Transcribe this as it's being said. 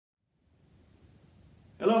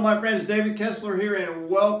Hello my friends, David Kessler here and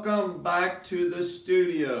welcome back to the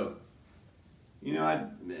studio. You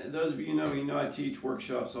know, those of you know I teach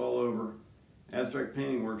workshops all over, abstract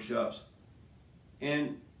painting workshops.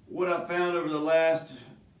 And what I found over the last,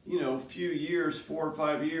 few years, 4 or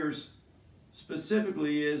 5 years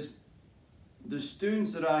specifically, is the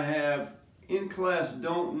students that I have in class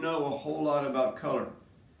don't know a whole lot about color.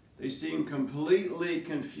 They seem completely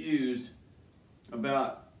confused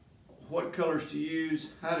about what colors to use,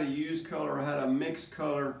 how to use color, how to mix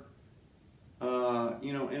color, and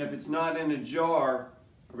if it's not in a jar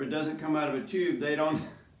or if it doesn't come out of a tube, they don't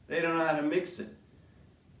know how to mix it.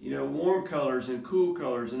 Warm colors and cool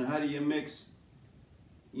colors, and how do you mix,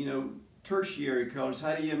 tertiary colors,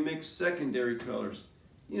 how do you mix secondary colors?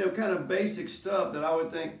 Kind of basic stuff that I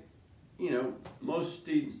would think, most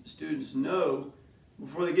students know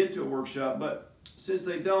before they get to a workshop, but since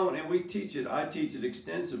they don't, and we teach it, I teach it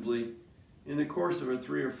extensively in the course of a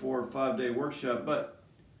 3 or 4 or 5 day workshop. But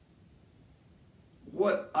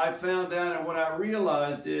what I found out and what I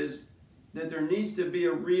realized is that there needs to be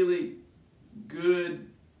a really good,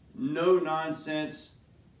 no-nonsense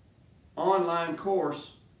online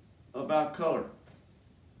course about color.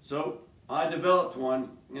 So I developed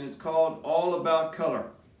one, and it's called All About Color.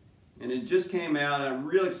 And it just came out, and I'm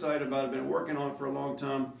real excited about it. I've been working on it for a long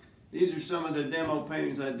time. These are some of the demo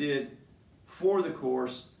paintings I did for the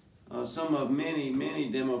course. Some of many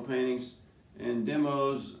demo paintings and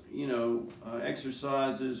demos,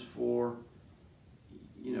 exercises for,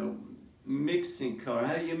 mixing color.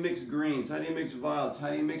 How do you mix greens? How do you mix violets? How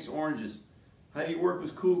do you mix oranges? How do you work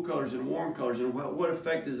with cool colors and warm colors? And what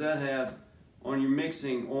effect does that have on your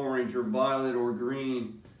mixing orange or violet or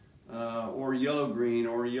green or yellow green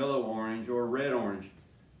or yellow orange or red orange?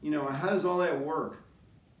 How does all that work?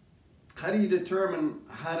 How do you determine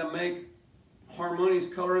how to make harmonious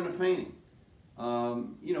color in a painting?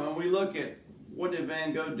 And we look at, what did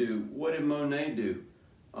Van Gogh do? What did Monet do?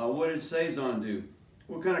 What did Cezanne do?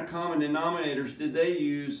 What kind of common denominators did they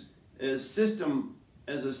use as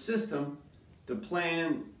a system to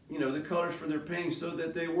plan, the colors for their paintings so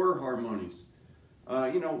that they were harmonious?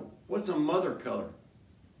 What's a mother color?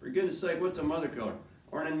 For goodness sake, what's a mother color?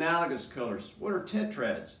 Or an analogous colors? What are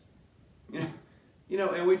tetrads?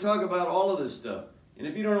 And we talk about all of this stuff. And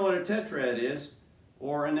if you don't know what a tetrad is,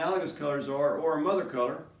 or analogous colors are, or a mother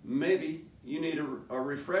color, maybe you need a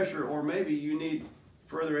refresher, or maybe you need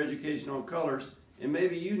further education on colors, and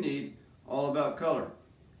maybe you need All About Color.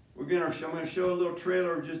 I'm going to show a little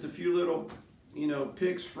trailer of just a few little,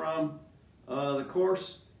 pics from the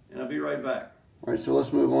course, and I'll be right back. All right, so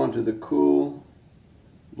let's move on to the cool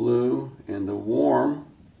blue and the warm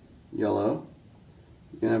yellow.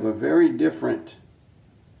 You can have a very different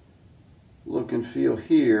look and feel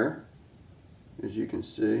here, as you can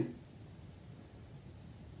see.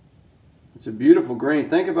 It's a beautiful green.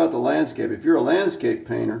 Think about the landscape. If you're a landscape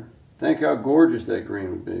painter, think how gorgeous that green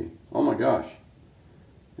would be. Oh my gosh.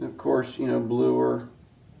 And of course, bluer,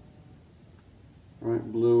 right,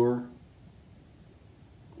 bluer.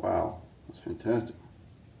 Wow, that's fantastic.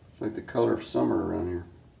 It's like the color of summer around here.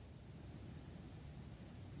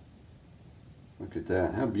 Look at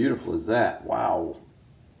that. How beautiful is that? Wow.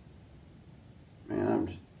 Man, I'm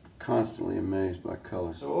just constantly amazed by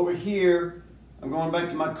color. So over here, I'm going back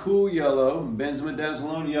to my cool yellow,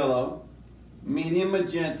 benzimidazzolone yellow, medium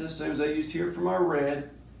magenta, same as I used here for my red,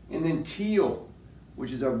 and then teal,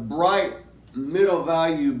 which is a bright, middle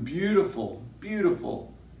value, beautiful,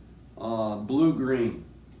 beautiful blue-green.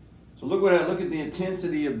 So look at the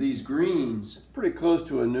intensity of these greens. Pretty close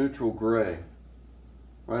to a neutral gray.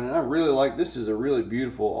 Right, and I really like, this is a really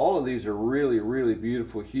beautiful, all of these are really, really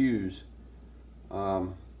beautiful hues.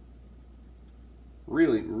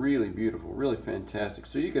 Really, really beautiful, really fantastic.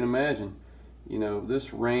 So you can imagine,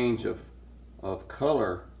 this range of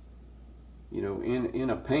color, in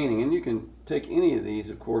a painting, and you can take any of these,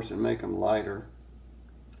 of course, and make them lighter.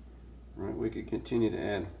 Right, we could continue to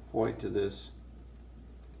add white to this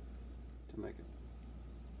to make it.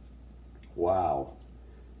 Wow,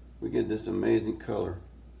 we get this amazing color.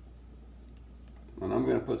 And I'm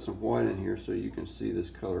going to put some white in here so you can see this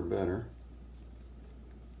color better.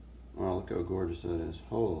 Wow, look how gorgeous that is.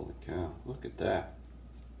 Holy cow, look at that.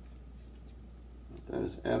 That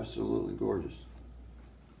is absolutely gorgeous.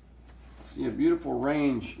 See a beautiful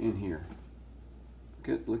range in here.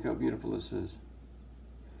 Look how beautiful this is.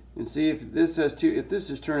 And see, if this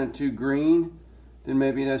is turning too green, then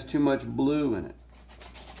maybe it has too much blue in it.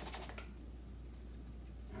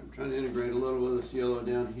 I'm trying to integrate a little bit of this yellow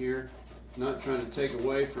down here. Not trying to take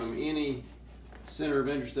away from any center of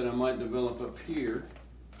interest that I might develop up here.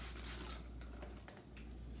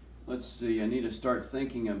 let's see, I need to start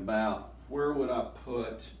thinking about where would I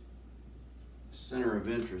put center of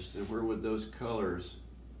interest and where would those colors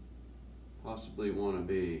possibly want to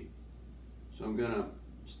be. So I'm going to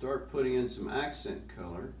start putting in some accent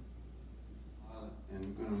color, and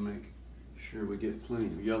I'm going to make sure we get plenty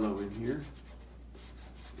of yellow in here,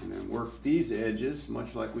 and then work these edges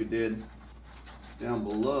much like we did down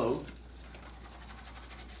below.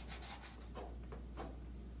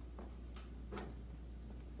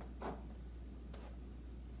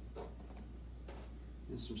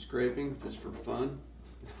 And some scraping just for fun.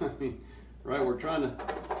 I mean, right, we're trying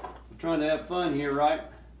to have fun here, right?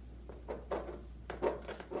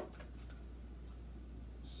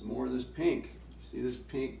 Some more of this pink. See this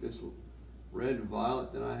pink, this red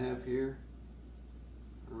violet that I have here?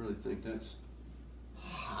 I really think that's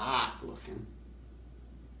hot looking.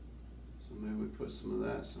 So maybe we put some of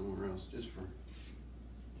that somewhere else just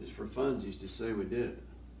for funsies to say we did it.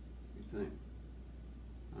 What do you think?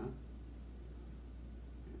 Huh?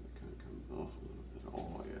 Yeah, that kind of comes off a little bit.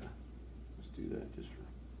 Oh yeah. Let's do that just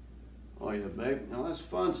for, oh yeah, babe. Now that's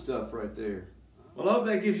fun stuff right there. Well, I hope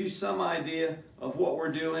that gives you some idea of what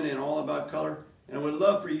we're doing and all about color. And I would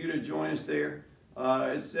love for you to join us there.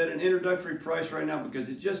 It's at an introductory price right now because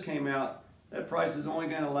it just came out. That price is only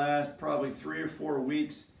going to last probably 3 or 4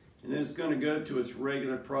 weeks, and then it's going to go to its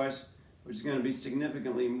regular price, which is going to be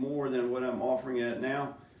significantly more than what I'm offering it at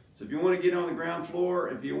now. So if you want to get on the ground floor,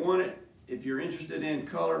 if you want it, if you're interested in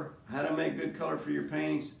color, how to make good color for your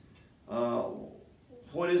paintings,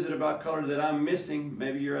 what is it about color that I'm missing?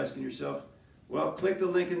 Maybe you're asking yourself. Well, click the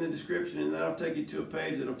link in the description and that'll take you to a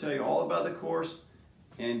page that'll tell you all about the course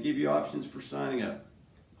and give you options for signing up.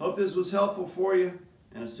 Hope this was helpful for you,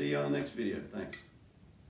 and I'll see you on the next video. Thanks.